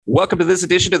Welcome to this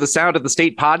edition of the Sound of the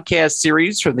State podcast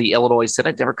series from the Illinois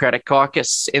Senate Democratic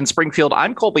Caucus in Springfield.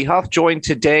 I'm Colby Huff, joined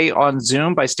today on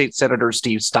Zoom by State Senator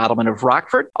Steve Stottleman of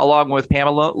Rockford, along with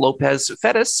Pamela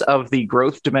Lopez-Fettis of the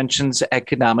Growth Dimensions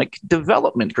Economic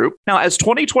Development Group. Now, as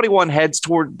 2021 heads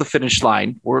toward the finish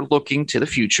line, we're looking to the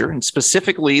future, and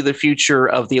specifically the future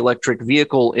of the electric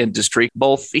vehicle industry,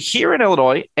 both here in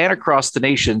Illinois and across the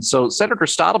nation. So, Senator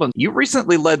Stottleman, you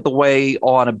recently led the way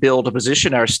on a bill to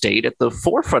position our state at the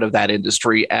forefront of that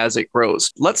industry as it grows.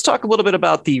 Let's talk a little bit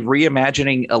about the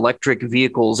Reimagining Electric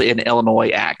Vehicles in Illinois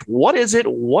Act. What is it?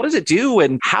 What does it do?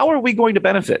 And how are we going to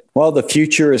benefit? Well, the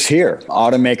future is here.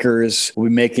 Automakers will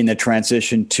be making the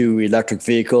transition to electric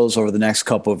vehicles over the next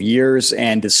couple of years,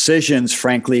 and decisions,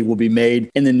 frankly, will be made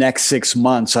in the next 6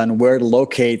 months on where to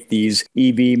locate these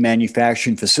EV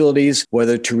manufacturing facilities,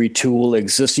 whether to retool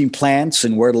existing plants,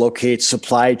 and where to locate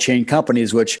supply chain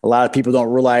companies, which a lot of people don't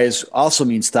realize also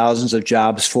means thousands of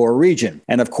jobs for a region.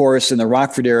 And of course, in the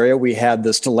Rockford area, we have the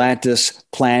Stellantis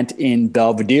plant in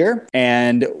Belvidere.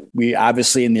 And we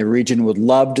obviously in the region would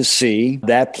love to see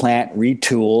that plant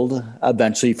retooled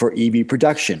eventually for EV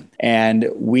production. And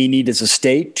we need as a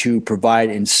state to provide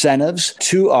incentives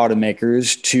to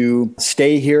automakers to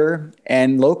stay here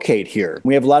and locate here.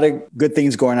 We have a lot of good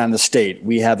things going on in the state.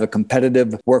 We have a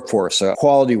competitive workforce, a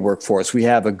quality workforce. We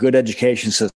have a good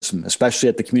education system, especially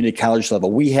at the community college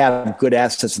level. We have good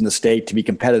assets in the state to be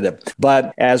competitive.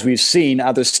 But as we've seen,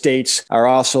 other states are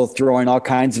also throwing all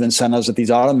kinds of incentives at these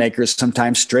automakers,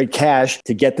 sometimes straight cash,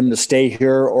 to get them to stay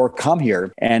here or come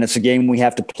here. And it's a game we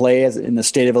have to play in the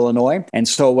state of Illinois. And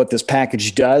so what this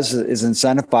package does is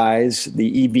incentivize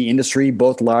the EV industry,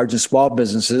 both large and small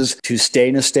businesses, to stay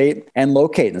in the state and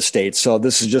locate in the state. So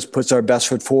this is just puts our best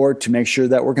foot forward to make sure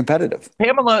that we're competitive.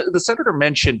 Pamela, the senator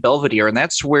mentioned Belvidere, and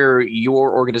that's where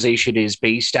your organization is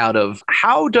based out of.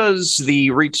 How does the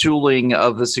retooling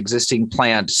of this existing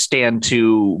plant stand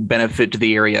to benefit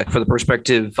the area for the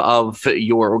perspective of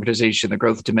your organization, the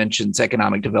Growth Dimensions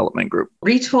Economic Development Group?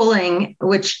 Retooling,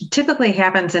 which typically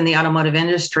happens in the automotive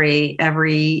industry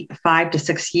every 5 to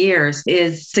 6 years,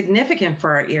 is significant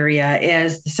for our area.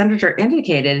 As the senator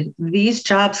indicated, these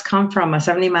jobs come from a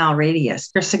 70-mile radius.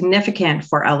 They're significant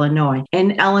for Illinois.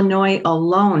 In Illinois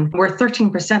alone, we're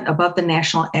 13% above the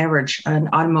national average in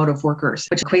automotive workers,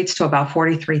 which equates to about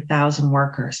 43,000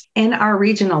 workers. In our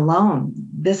region alone,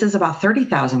 this is about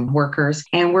 30,000 workers,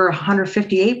 and we're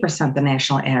 158% the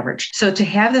national average. So to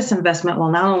have this investment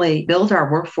will not only build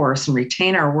our workforce and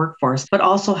retain our workforce, but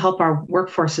also help our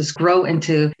workforces grow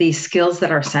into the skills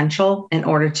that are essential in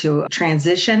order to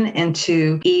transition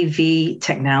into EV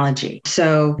technology.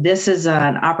 So this is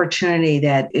an opportunity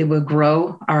that it will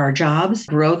grow our jobs,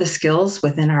 grow the skills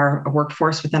within our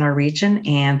workforce within our region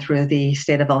and through the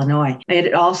state of Illinois.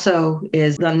 It also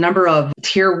is the number of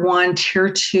tier 1, tier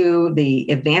 2, the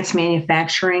advanced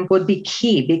manufacturing would be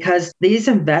key, because these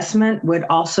investment would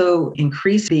also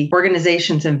increase the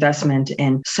organization's investment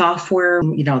in software.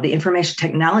 The information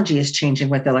technology is changing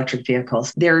with electric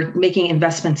vehicles. They're making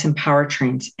investments in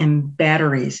powertrains and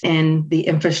batteries and the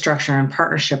infrastructure in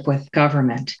partnership with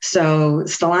government. So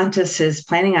Stellantis is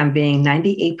planning on being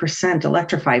 98%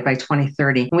 electrified by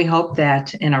 2030. We hope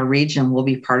that in our region we'll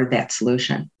be part of that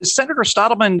solution. Senator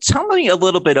Stottleman, tell me a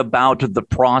little bit about the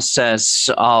process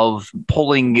of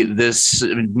pulling this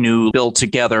new bill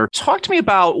together. Talk to me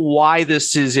about why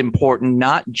this is important,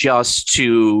 not just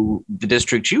to the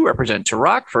district you represent, to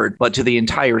Rockford, but to the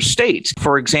entire state.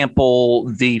 For example,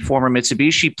 the former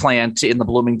Mitsubishi plant in the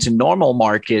Bloomington Normal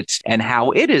market and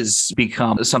how it has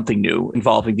become something new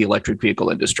involving the electric vehicle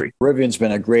industry. Rivian's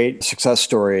been a great success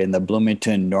story in the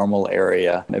Bloomington Normal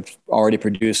area. They're already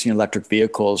producing electric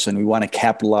vehicles, and we want to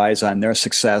capitalize on their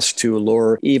success to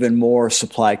lure even more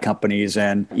supply companies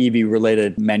and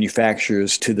EV-related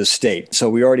manufacturers to the state. So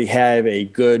we already have a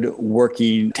good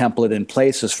working template in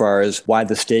place as far as why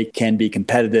the state can be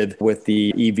competitive with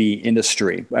the EV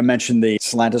industry. I mentioned the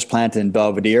Stellantis plant in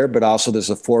Belvidere, but also there's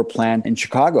a Ford plant in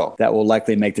Chicago that will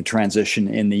likely make the transition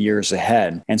in the years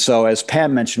ahead. And so as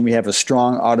Pam mentioned, we have a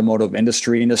strong automotive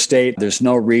industry in the state. There's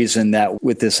no reason that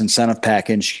with this incentive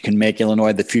package can make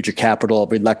Illinois the future capital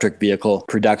of electric vehicle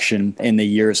production in the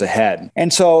years ahead.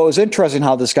 And so it was interesting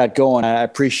how this got going. I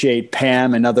appreciate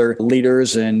Pam and other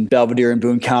leaders in Belvidere and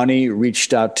Boone County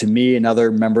reached out to me and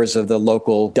other members of the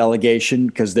local delegation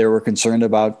because they were concerned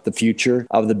about the future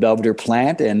of the Belvidere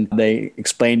plant. And they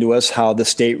explained to us how the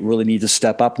state really needs to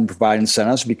step up and provide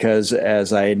incentives because,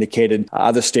 as I indicated,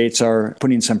 other states are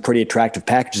putting some pretty attractive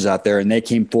packages out there. And they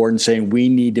came forward and saying, we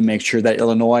need to make sure that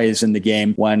Illinois is in the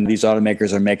game when these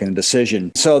automakers are making a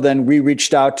decision. So then we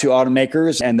reached out to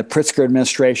automakers and the Pritzker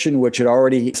administration, which had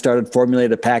already started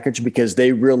formulating a package because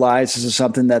they realized this is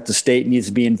something that the state needs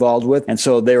to be involved with. And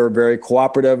so they were very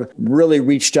cooperative, really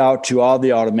reached out to all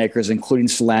the automakers, including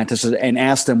Stellantis, and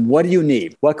asked them, what do you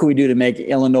need? What can we do to make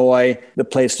Illinois the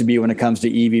place to be when it comes to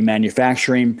EV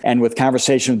manufacturing? And with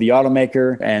conversation with the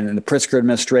automaker and the Pritzker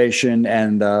administration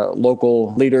and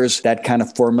local leaders, that kind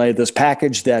of formulated this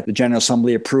package that the General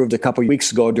Assembly approved a couple of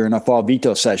weeks ago during a fall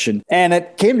veto session. And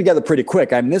it came together pretty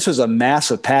quick. I mean, this was a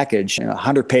massive package,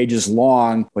 100 pages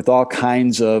long with all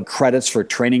kinds of credits for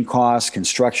training costs,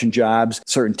 construction jobs,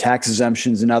 certain tax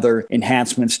exemptions, and other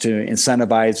enhancements to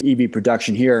incentivize EV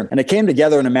production here. And it came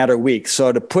together in a matter of weeks.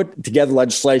 So to put together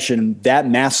legislation that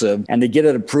massive and to get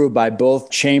it approved by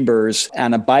both chambers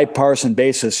on a bipartisan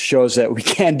basis shows that we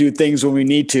can do things when we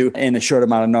need to in a short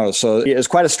amount of notice. So it's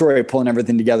quite a story pulling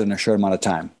everything together in a short amount of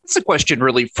time. It's a question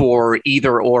really for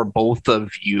either or both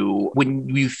of you. When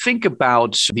you think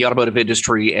about the automotive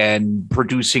industry and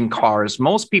producing cars,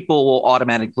 most people will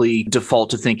automatically default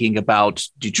to thinking about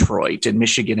Detroit and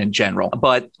Michigan in general.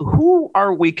 But who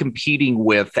are we competing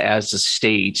with as a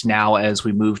state now as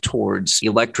we move towards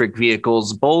electric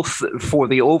vehicles, both for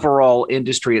the overall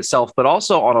industry itself, but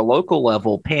also on a local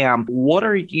level? Pam, what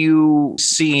are you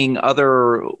seeing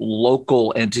other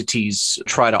local entities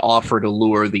try to offer to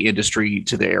lure the industry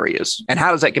to their areas? And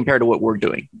how does that compare to what we're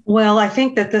doing? Well, I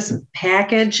think that this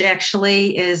package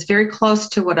actually is very close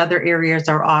to what other areas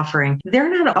are offering. They're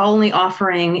not only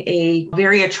offering a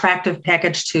very attractive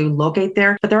package to locate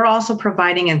there, but they're also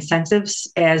providing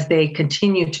incentives as they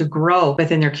continue to grow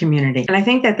within their community. And I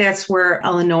think that that's where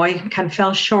Illinois kind of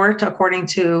fell short, according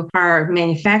to our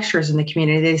manufacturers in the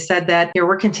community. They said that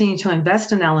we're continuing to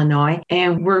invest in Illinois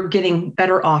and we're getting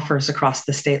better offers across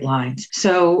the state lines.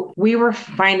 So we were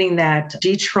finding that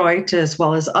Detroit, as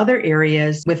well as other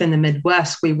areas within the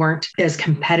Midwest, we weren't as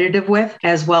competitive with,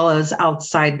 as well as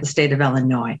outside the state of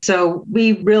Illinois. So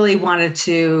we really wanted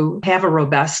to have a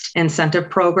robust incentive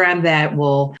program that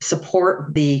will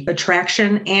support the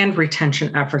attraction and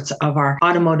retention efforts of our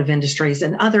automotive industries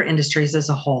and other industries as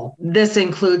a whole. This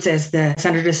includes, as the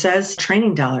senator says,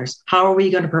 training dollars. How are we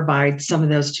going to provide some of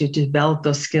those to develop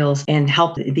those skills and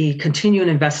help the continuing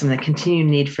investment, the continued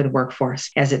need for the workforce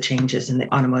as it changes in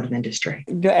the automotive industry?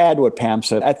 To add what Pam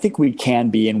said, I think we can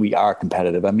be and we are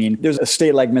competitive. I mean, there's a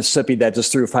state like Mississippi that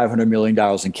just threw $500 million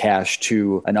in cash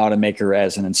to an automaker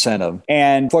as an incentive.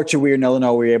 And fortunately, we in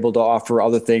Illinois were able to offer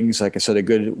other things, like I said, a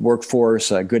good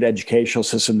workforce, a good educational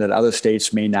system that other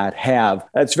states may not have.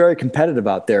 It's very competitive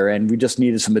out there, and we just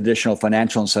needed some additional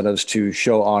financial incentives to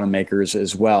show automakers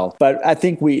as well. But I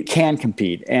think we can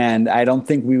compete, and I don't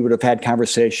think we would have had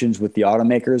conversations with the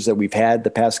automakers that we've had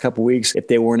the past couple of weeks if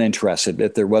they weren't interested,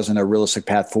 if there wasn't a realistic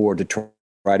path forward to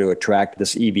try to attract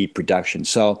this EV production.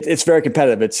 So it's very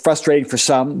competitive. It's frustrating for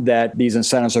some that these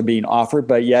incentives are being offered,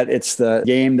 but yet it's the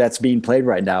game that's being played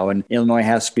right now. And Illinois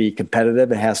has to be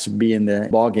competitive. It has to be in the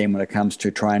ball game when it comes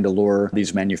to trying to lure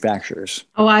these manufacturers.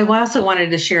 Oh, I also wanted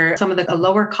to share some of the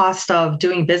lower cost of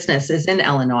doing business is in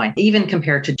Illinois, even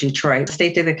compared to Detroit. The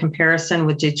state did a comparison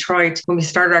with Detroit when we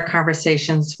started our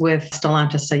conversations with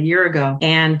Stellantis a year ago,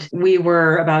 and we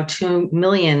were about $2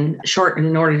 million short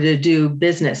in order to do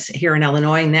business here in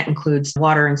Illinois. And that includes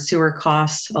water and sewer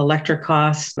costs, electric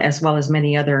costs, as well as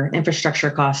many other infrastructure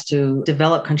costs to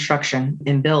develop construction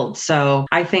and build. So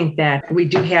I think that we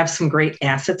do have some great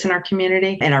assets in our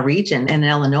community and our region and in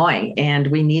Illinois, and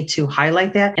we need to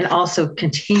highlight that and also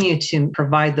continue to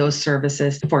provide those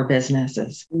services for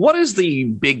businesses. What is the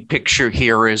big picture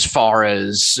here as far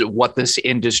as what this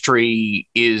industry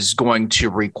is going to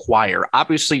require?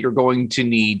 Obviously, you're going to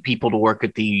need people to work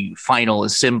at the final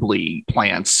assembly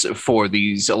plants for these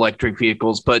electric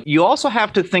vehicles, but you also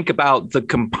have to think about the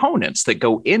components that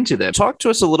go into them. Talk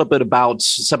to us a little bit about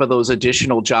some of those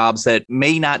additional jobs that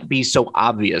may not be so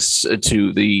obvious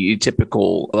to the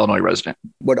typical Illinois resident.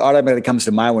 What automatically comes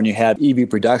to mind when you have EV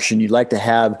production, you'd like to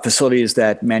have facilities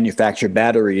that manufacture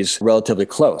batteries relatively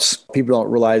close. People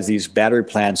don't realize these battery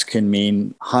plants can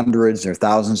mean hundreds or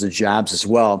thousands of jobs as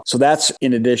well. So that's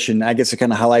in addition, I guess it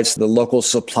kind of highlights the local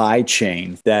supply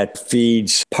chain that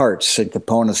feeds parts and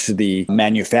components to the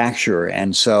manufacturer.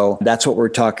 And so that's what we're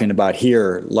talking about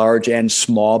here, large and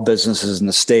small businesses in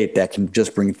the state that can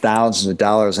just bring thousands of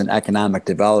dollars in economic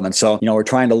development. So, we're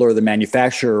trying to lure the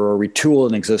manufacturer or retool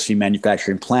an existing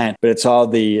manufacturing plant, but it's all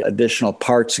the additional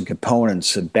parts and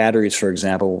components and batteries, for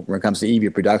example, when it comes to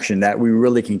EV production that we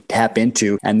really can tap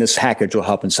into. And this package will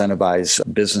help incentivize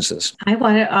businesses. I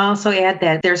want to also add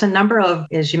that there's a number of,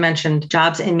 as you mentioned,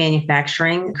 jobs in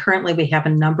manufacturing. Currently, we have a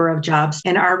number of jobs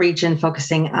in our region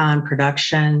focusing on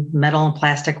production, metal and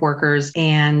plastic workers,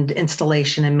 and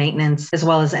installation and maintenance, as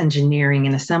well as engineering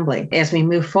and assembly. As we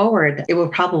move forward, it will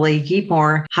probably be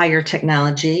more higher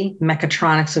technology.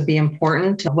 Mechatronics would be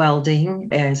important, welding,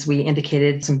 as we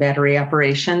indicated, some battery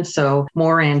operations, so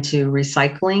more into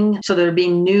recycling. So there'll be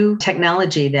new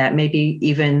technology that maybe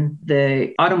even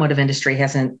the automotive industry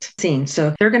hasn't seen.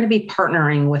 So they're going to be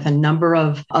partnering with a number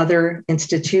of other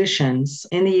institutions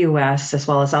in the U.S. as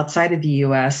well as outside of the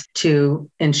U.S. to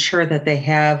ensure that they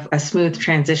have a smooth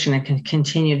transition and can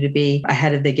continue to be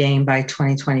ahead of the game by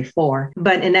 2024.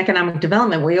 But in economic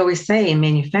development, we always say in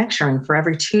manufacturing, for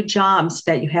every 2 jobs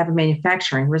that you have in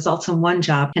manufacturing results in 1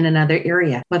 job in another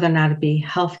area, whether or not it be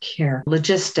healthcare,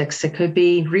 logistics, it could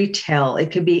be retail,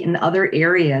 it could be in other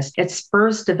areas. It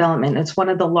spurs development. It's one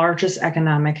of the largest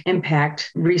economic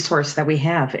impact resource that we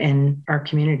have in our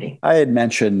community. I had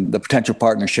mentioned the potential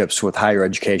partnerships with higher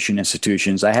education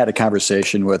institutions. I had a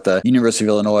conversation with a University of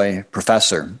Illinois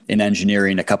professor in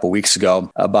engineering a couple of weeks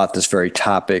ago about this very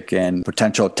topic and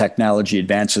potential technology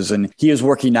advances. And he is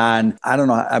working on, I don't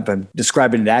know if I'm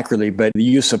describing it accurately, but the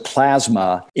use of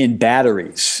plasma in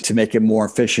batteries to make it more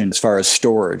efficient as far as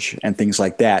storage and things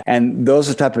like that. And those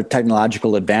are the type of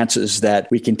technological advances that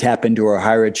we can tap into our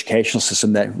higher educational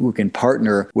system, that we can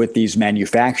partner with these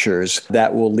manufacturers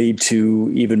that will lead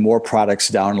to even more products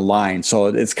down the line. So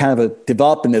it's kind of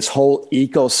developing this whole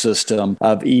ecosystem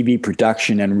of EV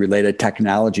production and related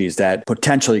technologies that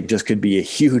potentially just could be a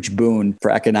huge boon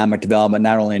for economic development,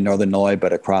 not only in Northern Illinois,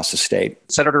 but across the state.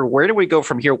 Senator, where do we go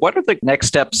from here? What are the next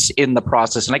steps in the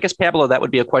process? And I guess, Pamela, that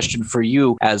would be a question for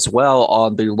you as well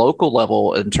on the local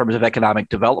level in terms of economic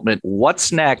development.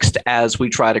 What's next as we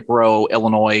try to grow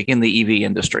Illinois in the EV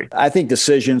industry? I think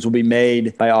decisions will be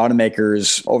made by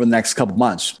automakers over the next couple of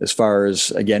months as far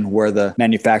as, again, where the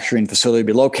manufacturing facility will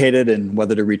be located and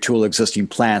whether to retool existing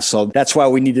plants. So that's why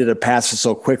we needed to pass it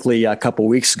so quickly a couple of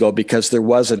weeks ago, because there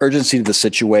was an urgency to the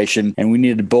situation and we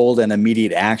needed bold and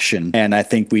immediate action. And I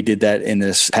think we did that in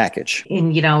this package.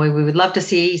 And, we would love to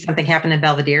see something happen in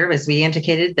Belvidere, as we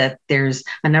indicated that there's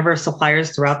a number of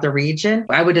suppliers throughout the region.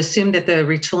 I would assume that the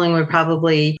retooling would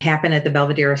probably happen at the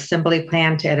Belvidere assembly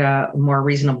plant at a more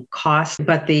reasonable cost.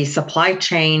 But the supply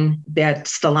chain that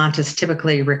Stellantis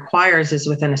typically requires is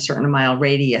within a certain mile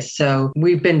radius. So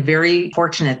we've been very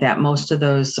fortunate that most of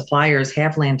those suppliers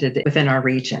have landed within our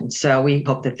region. So we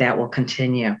hope that that will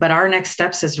continue. But our next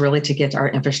steps is really to get our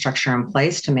infrastructure in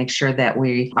place to make sure that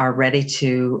we are ready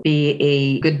to be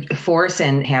a good force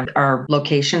and have our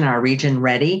location, our region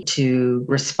ready to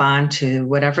respond to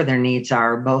whatever their needs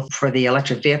are, both for the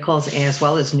electric vehicles as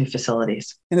well as new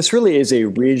facilities. And this really is a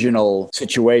regional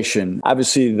situation.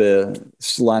 Obviously, the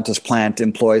Stellantis plant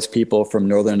employs people from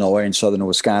Northern Illinois and Southern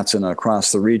Wisconsin and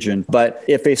across the region. But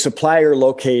if a supplier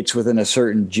locates within a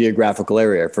certain geographical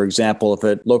area, for example, if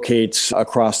it locates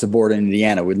across the border in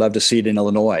Indiana, we'd love to see it in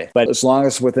Illinois. But as long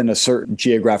as within a certain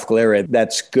geographical area,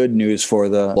 that's good news for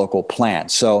the local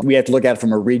plant. So we have to look at it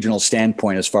from a regional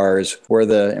standpoint as far as where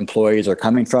the employees are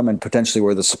coming from and potentially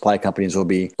where the supply companies will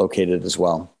be located as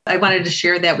well. I wanted to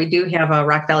share that we do have a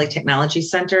Rock Valley Technology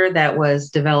Center that was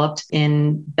developed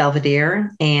in Belvidere,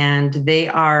 and they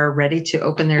are ready to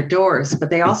open their doors.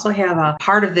 But they also have a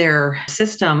part of their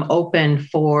system open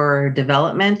for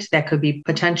development that could be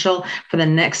potential for the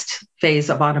next phase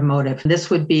of automotive. This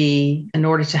would be in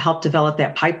order to help develop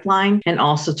that pipeline and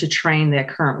also to train that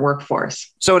current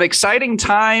workforce. So an exciting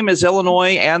time as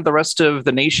Illinois and the rest of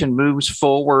the nation moves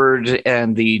forward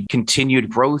and the continued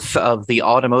growth of the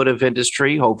automotive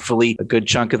industry. Hopefully a good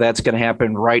chunk of that's going to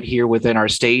happen right here within our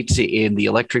state in the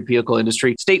electric vehicle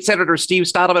industry. State Senator Steve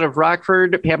Stadelman of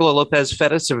Rockford, Pamela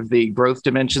Lopez-Fettis of the Growth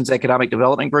Dimensions Economic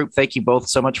Development Group. Thank you both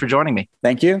so much for joining me.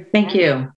 Thank you. Thank you.